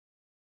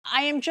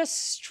I am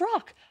just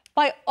struck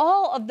by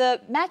all of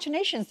the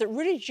machinations that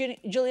Rudy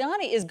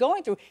Giuliani is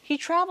going through. He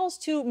travels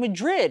to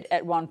Madrid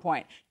at one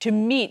point to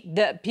meet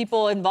the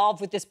people involved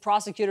with this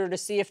prosecutor to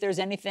see if there's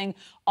anything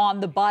on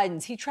the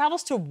Bidens. He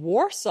travels to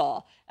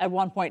Warsaw at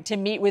one point to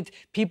meet with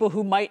people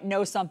who might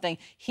know something.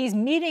 He's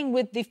meeting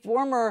with the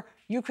former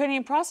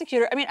Ukrainian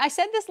prosecutor. I mean, I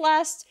said this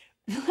last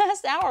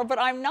hour, but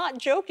I'm not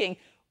joking.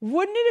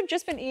 Wouldn't it have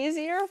just been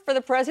easier for the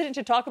president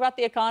to talk about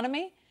the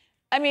economy?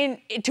 I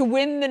mean, to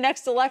win the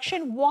next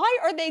election? Why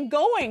are they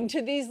going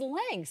to these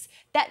lengths?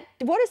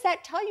 What does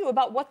that tell you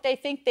about what they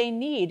think they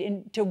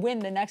need to win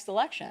the next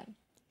election?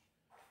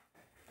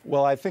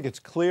 Well, I think it's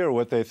clear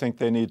what they think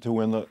they need to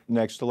win the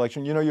next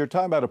election. You know, you're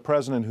talking about a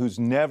president who's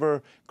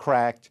never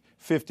cracked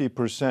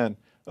 50%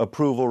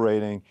 approval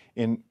rating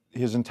in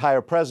his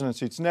entire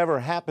presidency. It's never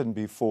happened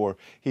before.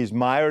 He's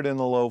mired in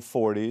the low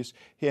 40s,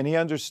 and he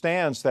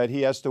understands that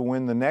he has to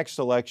win the next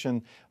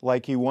election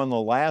like he won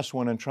the last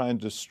one and try and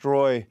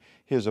destroy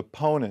his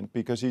opponent,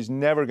 because he's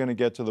never going to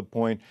get to the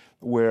point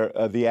where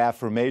the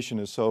affirmation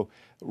is so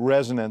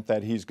resonant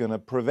that he's going to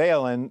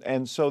prevail.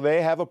 And so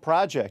they have a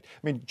project.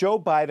 I mean, Joe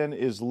Biden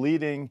is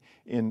leading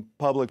in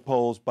public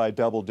polls by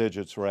double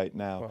digits right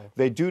now. Wow.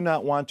 They do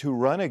not want to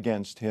run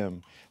against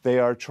him. They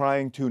are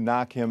trying to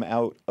knock him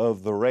out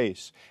of the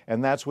race.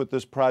 And that's what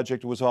this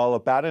project was all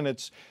about. And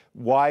it's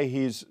why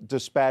he's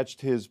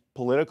dispatched his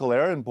political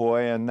errand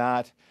boy and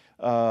not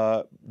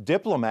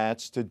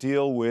diplomats to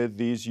deal with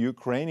these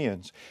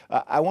Ukrainians.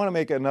 I want to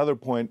make another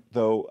point,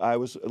 though. I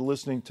was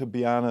listening to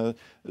Bianna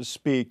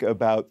speak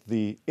about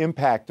the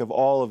impact of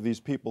all of these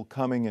people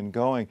coming and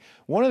going.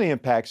 One of the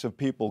impacts of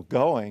people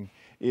going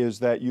is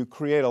that you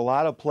create a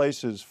lot of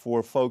places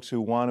for folks who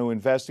want to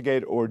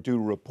investigate or do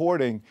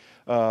reporting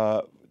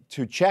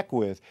to check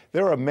with.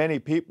 There are many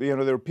people, you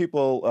know, there are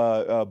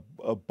people,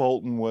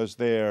 Bolton was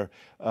there.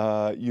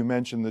 You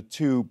mentioned the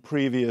two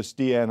previous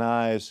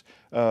DNIs,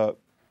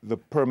 the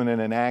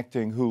permanent and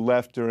acting, who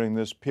left during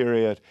this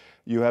period.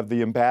 You have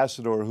the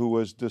ambassador who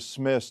was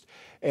dismissed.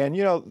 And,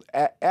 you know,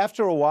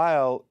 after a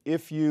while,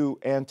 if you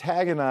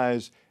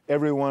antagonize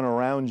everyone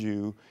around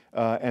you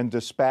and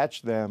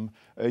dispatch them,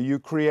 you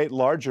create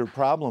larger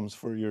problems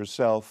for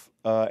yourself.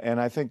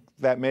 And I think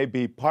that may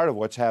be part of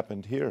what's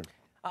happened here.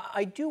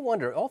 I do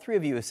wonder, all three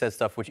of you have said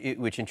stuff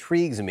which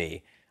intrigues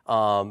me.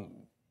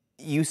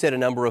 You said a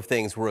number of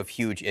things were of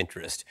huge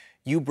interest.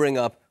 You bring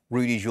up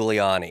Rudy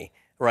Giuliani.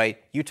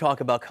 Right, you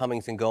talk about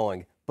comings and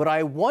going, but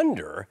I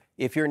wonder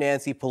if you're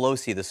Nancy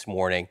Pelosi this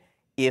morning,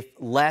 if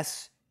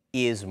less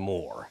is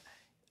more,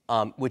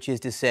 which is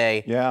to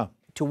say,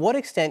 to what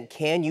extent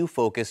can you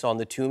focus on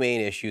the two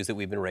main issues that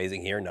we've been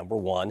raising here? Number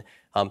one,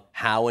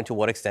 how and to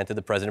what extent did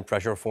the president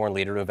pressure a foreign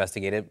leader to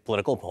investigate a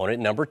political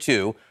opponent? Number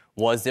two,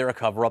 was there a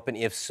cover-up, and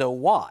if so,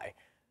 why?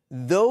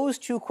 Those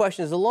two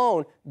questions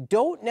alone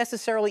don't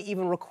necessarily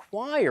even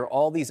require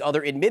all these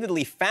other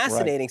admittedly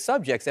fascinating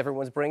subjects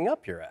everyone's bringing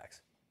up here, Axe.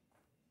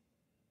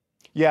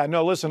 Yeah,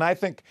 no, listen, I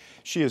think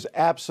she is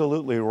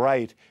absolutely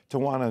right to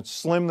want to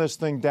slim this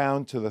thing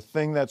down to the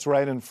thing that's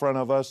right in front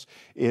of us.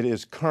 It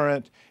is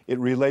current. It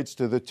relates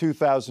to the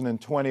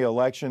 2020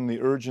 election. The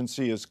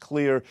urgency is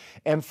clear.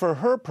 And for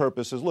her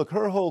purposes, look,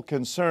 her whole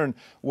concern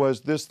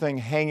was this thing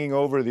hanging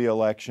over the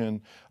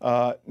election,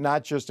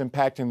 not just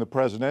impacting the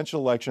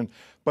presidential election,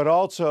 but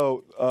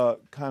also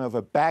kind of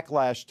a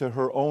backlash to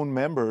her own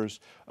members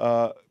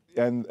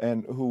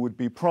and who would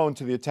be prone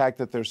to the attack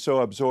that they're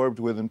so absorbed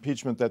with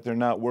impeachment that they're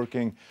not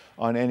working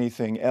on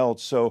anything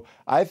else. So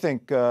I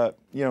think, you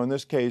know, in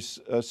this case,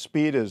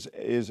 speed is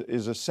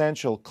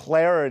essential.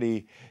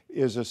 Clarity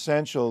is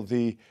essential.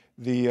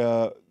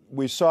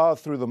 We saw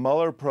through the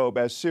Mueller probe,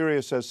 as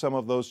serious as some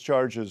of those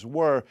charges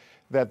were,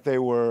 that they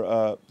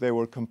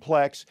were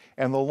complex.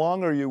 And the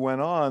longer you went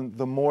on,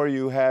 the more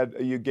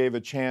you gave a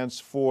chance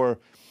for,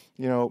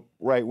 you know,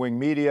 right-wing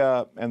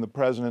media and the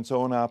president's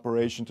own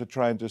operation to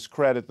try and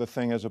discredit the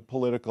thing as a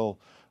political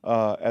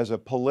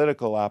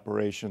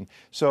operation.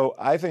 So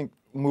I think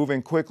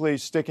moving quickly,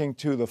 sticking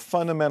to the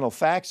fundamental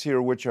facts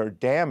here, which are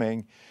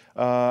damning,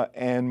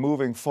 and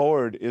moving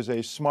forward is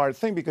a smart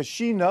thing, because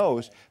she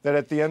knows that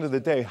at the end of the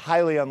day,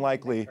 highly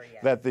unlikely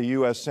that the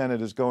U.S.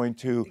 Senate is going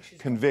to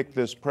convict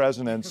this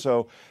president.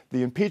 So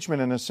the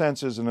impeachment, in a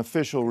sense, is an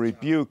official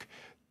rebuke.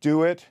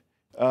 Do it.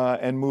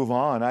 And move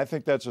on. I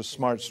think that's a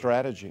smart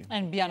strategy.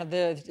 And beyond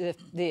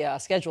the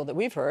schedule that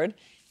we've heard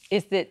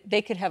is that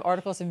they could have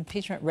articles of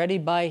impeachment ready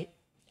by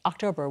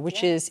October,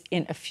 which is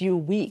in a few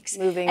weeks.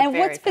 Moving and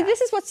very fast.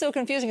 This is what's so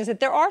confusing, is that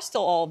there are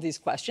still all of these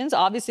questions.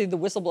 Obviously, the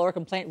whistleblower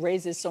complaint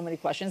raises so many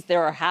questions.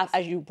 There are,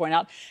 as you point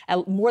out,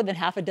 more than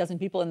half a dozen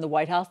people in the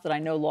White House that I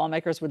know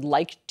lawmakers would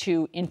like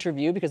to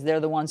interview, because they're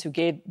the ones who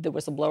gave the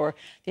whistleblower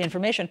the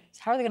information.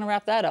 So how are they going to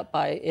wrap that up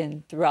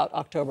throughout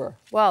October?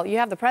 Well, you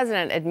have the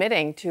president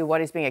admitting to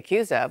what he's being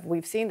accused of.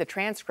 We've seen the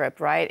transcript,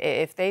 right?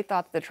 If they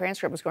thought the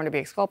transcript was going to be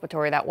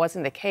exculpatory, that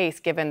wasn't the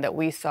case, given that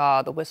we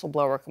saw the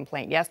whistleblower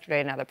complaint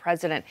yesterday. Now the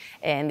president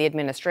president and the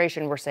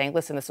administration were saying,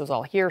 listen, this was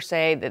all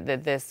hearsay,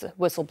 that this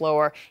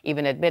whistleblower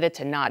even admitted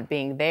to not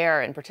being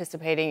there and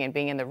participating and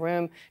being in the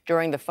room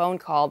during the phone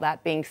call.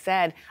 That being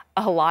said,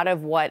 a lot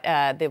of what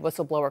the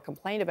whistleblower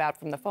complained about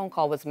from the phone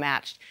call was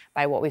matched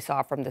by what we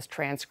saw from this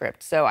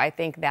transcript. So I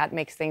think that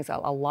makes things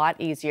a lot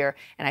easier.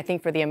 And I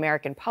think for the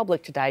American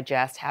public to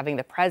digest, having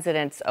the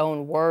president's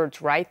own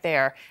words right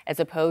there, as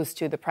opposed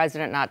to the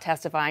president not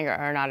testifying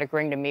or not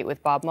agreeing to meet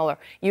with Bob Mueller,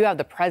 you have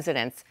the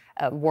president's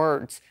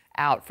words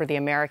out for the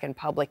American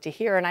public to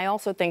hear. And I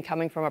also think,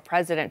 coming from a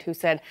president who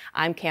said,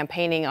 I'm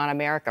campaigning on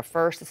America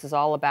first, this is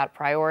all about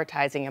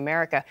prioritizing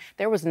America,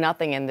 there was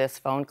nothing in this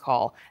phone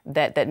call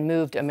that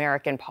moved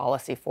American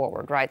policy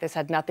forward, right? This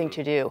had nothing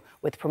to do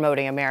with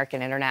promoting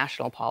American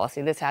international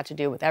policy. This had to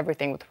do with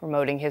everything with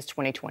promoting his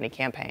 2020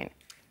 campaign.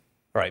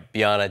 All right,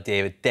 Bianna,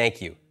 David,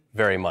 thank you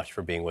very much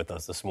for being with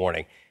us this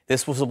morning.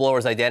 This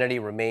whistleblower's identity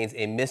remains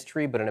a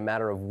mystery, but in a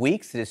matter of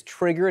weeks, it has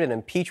triggered an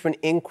impeachment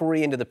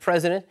inquiry into the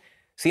president.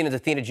 CNN's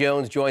Athena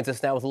Jones joins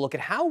us now with a look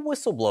at how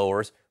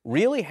whistleblowers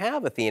really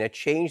have, Athena,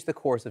 changed the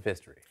course of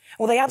history.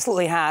 Well, they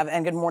absolutely have,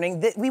 and good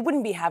morning. We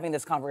wouldn't be having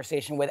this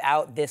conversation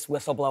without this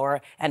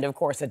whistleblower and, of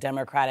course, a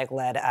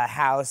Democratic-led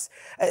House.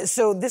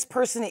 So this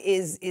person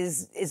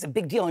is a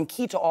big deal and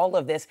key to all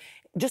of this.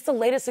 Just the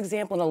latest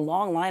example in a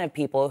long line of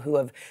people who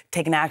have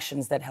taken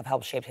actions that have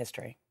helped shape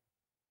history.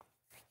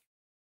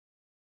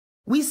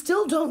 We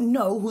still don't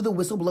know who the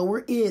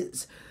whistleblower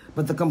is,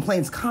 but the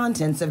complaint's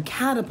contents have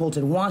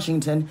catapulted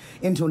Washington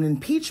into an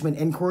impeachment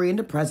inquiry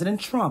into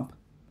President Trump.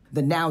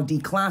 The now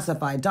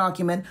declassified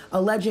document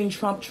alleging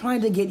Trump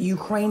tried to get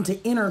Ukraine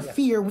to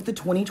interfere with the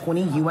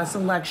 2020 U.S.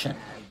 election.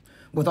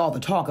 With all the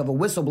talk of a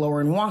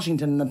whistleblower in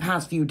Washington in the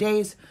past few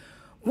days,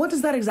 what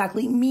does that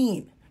exactly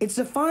mean? It's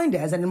defined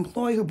as an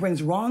employee who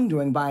brings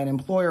wrongdoing by an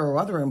employer or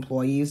other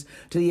employees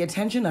to the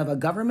attention of a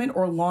government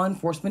or law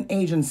enforcement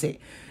agency,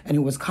 and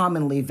who was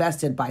commonly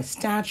vested by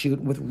statute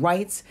with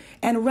rights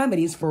and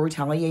remedies for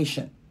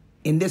retaliation.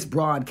 In this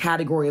broad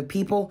category of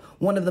people,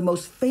 one of the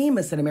most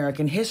famous in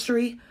American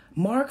history,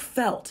 Mark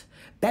Felt,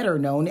 better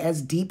known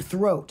as Deep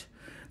Throat.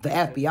 The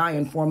FBI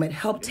informant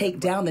helped take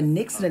down the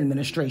Nixon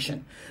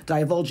administration,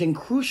 divulging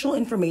crucial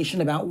information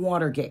about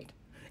Watergate.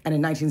 And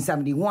in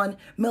 1971,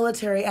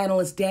 military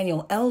analyst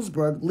Daniel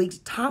Ellsberg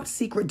leaked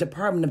top-secret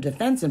Department of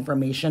Defense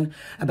information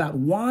about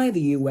why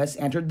the U.S.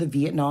 entered the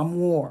Vietnam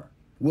War.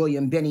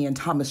 William Binney and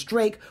Thomas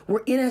Drake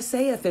were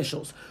NSA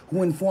officials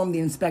who informed the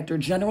Inspector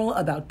General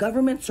about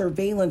government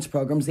surveillance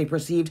programs they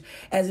perceived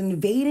as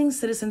invading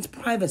citizens'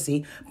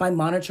 privacy by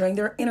monitoring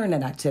their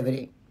internet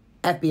activity.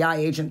 FBI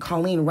agent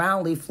Colleen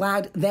Rowley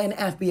flagged then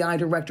FBI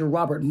Director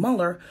Robert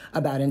Mueller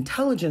about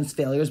intelligence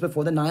failures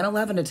before the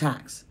 9/11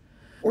 attacks.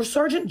 Or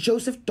Sergeant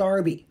Joseph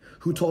Darby,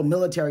 who told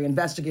military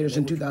investigators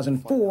in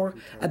 2004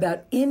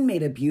 about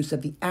inmate abuse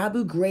at the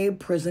Abu Ghraib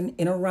prison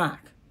in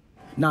Iraq.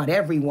 Not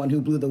everyone who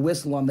blew the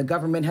whistle on the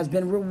government has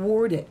been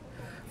rewarded.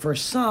 For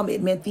some,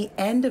 it meant the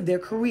end of their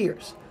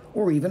careers,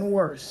 or even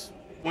worse.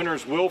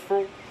 Winter's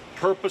willful,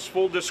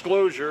 purposeful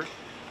disclosure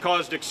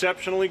caused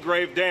exceptionally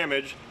grave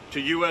damage to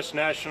U.S.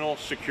 national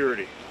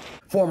security.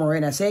 Former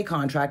NSA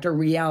contractor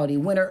Reality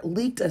Winter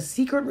leaked a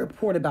secret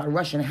report about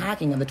Russian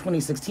hacking of the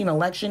 2016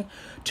 election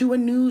to a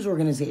news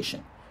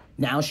organization.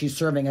 Now she's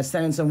serving a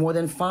sentence of more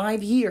than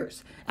 5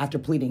 years after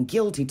pleading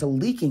guilty to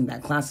leaking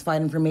that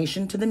classified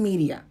information to the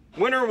media.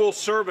 Winter will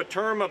serve a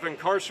term of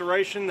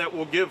incarceration that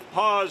will give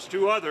pause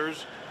to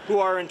others who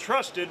are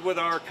entrusted with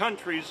our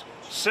country's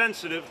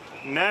sensitive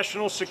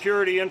national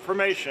security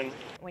information.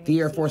 The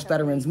Air Force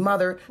veteran's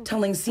mother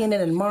telling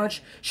CNN in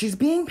March she's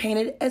being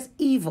painted as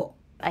evil.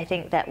 I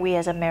think that we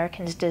as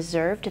Americans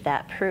deserved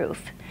that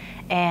proof.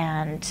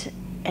 And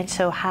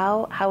so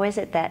how is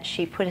it that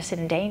she put us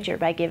in danger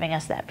by giving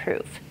us that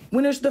proof?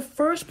 Winter's the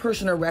first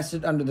person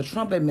arrested under the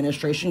Trump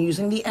administration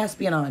using the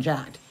Espionage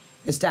Act,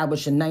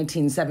 established in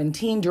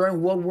 1917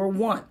 during World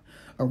War I,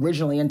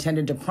 originally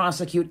intended to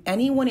prosecute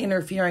anyone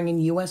interfering in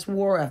U.S.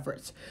 war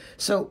efforts.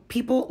 So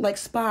people like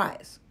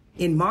spies.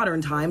 In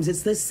modern times,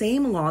 it's the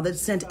same law that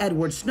sent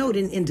Edward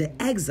Snowden into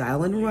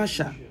exile in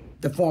Russia.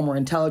 The former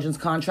intelligence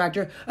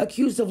contractor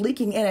accused of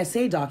leaking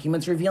NSA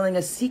documents revealing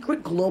a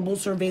secret global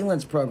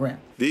surveillance program.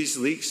 These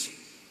leaks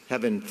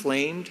have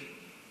inflamed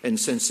and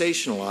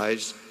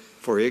sensationalized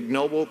for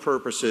ignoble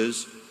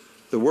purposes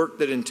the work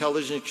that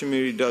intelligence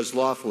community does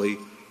lawfully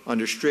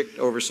under strict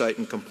oversight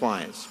and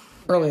compliance.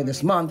 Earlier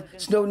this month,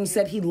 Snowden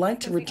said he'd like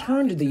to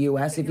return to the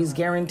U.S. if he's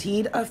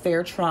guaranteed a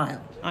fair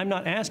trial. I'm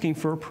not asking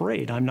for a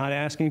parade. I'm not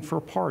asking for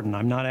a pardon.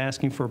 I'm not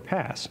asking for a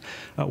pass.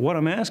 What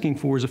I'm asking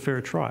for is a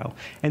fair trial.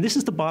 And this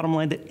is the bottom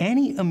line that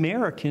any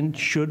American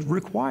should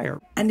require.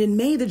 And in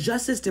May, the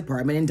Justice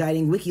Department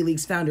indicting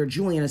WikiLeaks founder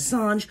Julian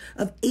Assange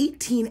of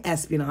 18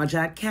 Espionage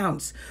Act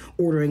counts,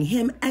 ordering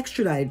him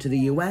extradited to the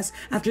U.S.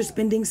 after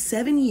spending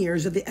 7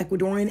 years at the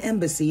Ecuadorian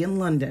embassy in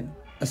London.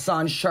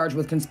 Assange charged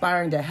with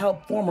conspiring to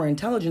help former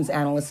intelligence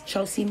analyst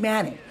Chelsea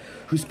Manning,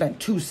 who spent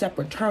 2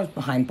 separate terms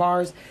behind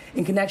bars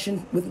in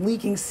connection with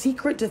leaking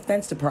secret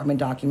Defense Department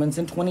documents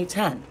in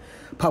 2010,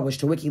 published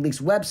to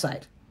WikiLeaks'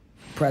 website.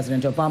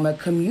 President Obama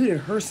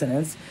commuted her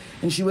sentence,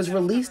 and she was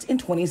released in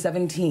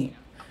 2017.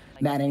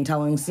 Manning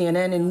telling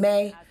CNN in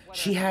May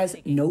she has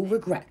no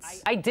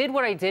regrets. I did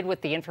what I did with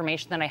the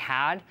information that I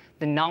had,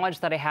 the knowledge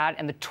that I had,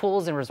 and the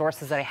tools and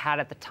resources that I had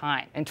at the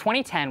time. In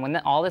 2010, when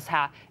all this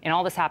happened,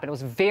 it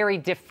was a very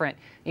different,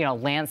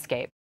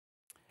 landscape.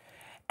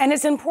 And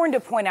it's important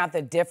to point out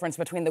the difference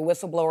between the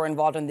whistleblower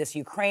involved in this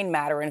Ukraine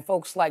matter and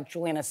folks like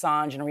Julian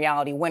Assange and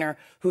Reality Winner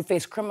who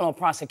face criminal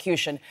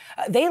prosecution.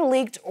 They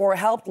leaked or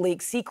helped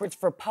leak secrets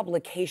for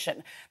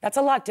publication. That's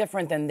a lot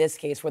different than this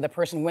case where the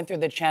person went through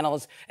the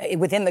channels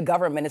within the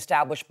government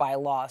established by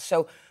law.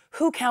 So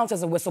who counts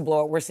as a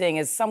whistleblower, we're seeing,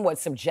 is somewhat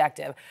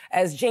subjective.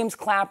 As James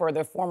Clapper,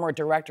 the former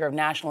director of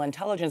national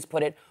intelligence,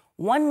 put it,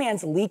 one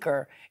man's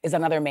leaker is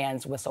another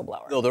man's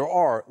whistleblower. No, there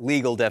are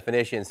legal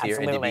definitions here.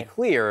 Absolutely. And to be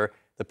clear,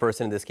 the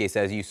person in this case,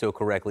 as you so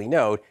correctly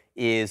note,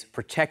 is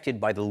protected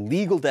by the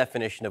legal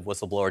definition of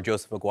whistleblower.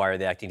 Joseph McGuire,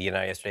 the acting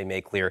DNI, yesterday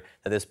made clear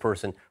that this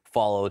person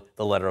followed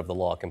the letter of the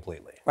law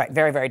completely. Right,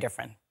 very, very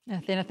different.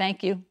 Athena,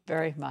 thank you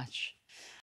very much.